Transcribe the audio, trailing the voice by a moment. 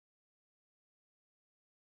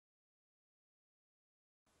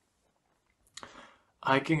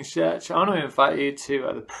Hiking Church, I want to invite you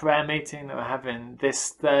to the prayer meeting that we're having this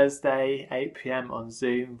Thursday, 8 p.m. on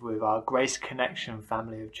Zoom with our Grace Connection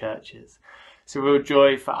family of churches. It's a real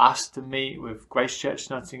joy for us to meet with Grace Church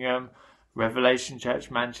Nottingham, Revelation Church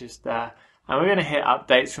Manchester, and we're going to hear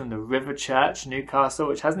updates from the River Church Newcastle,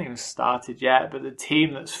 which hasn't even started yet, but the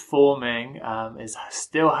team that's forming is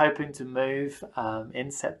still hoping to move in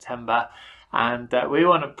September. And we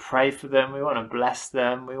want to pray for them. We want to bless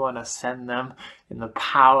them. We want to send them in the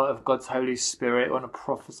power of God's Holy Spirit. We want to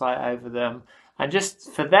prophesy over them. And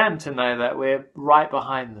just for them to know that we're right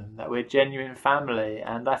behind them, that we're genuine family.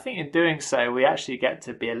 And I think in doing so, we actually get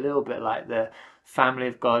to be a little bit like the family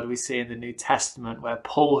of God we see in the New Testament, where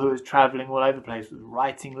Paul, who was traveling all over the place, was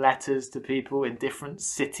writing letters to people in different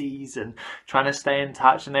cities and trying to stay in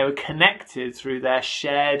touch. And they were connected through their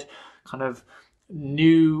shared kind of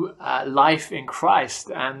new life in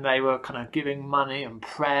Christ, and they were kind of giving money and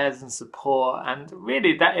prayers and support. And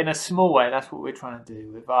really, that in a small way, that's what we're trying to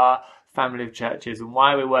do with our family of churches, and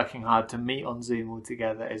why we're working hard to meet on Zoom all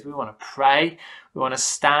together is we want to pray, we want to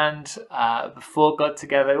stand before God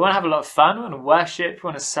together, we want to have a lot of fun, we want to worship, we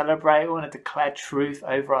want to celebrate, we want to declare truth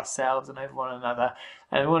over ourselves and over one another,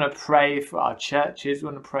 and we want to pray for our churches, we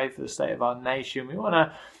want to pray for the state of our nation, we want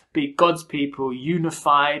to be God's people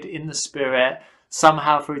unified in the Spirit.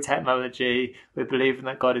 Somehow through technology, we're believing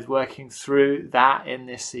that God is working through that in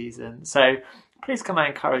this season. So please, can I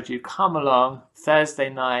encourage you, come along Thursday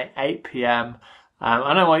night, 8 p.m. I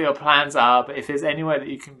don't know what your plans are, but if there's anywhere that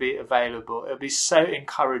you can be available, it'll be so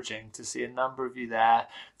encouraging to see a number of you there,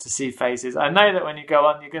 to see faces. I know that when you go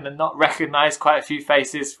on, you're going to not recognize quite a few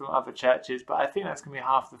faces from other churches, but I think that's going to be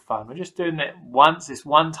half the fun. We're just doing it once, it's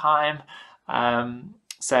one time.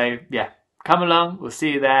 So yeah, come along, we'll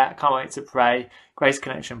see you there. I can't wait to pray. Grace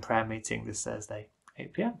Connection prayer meeting this Thursday,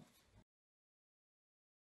 8 p.m.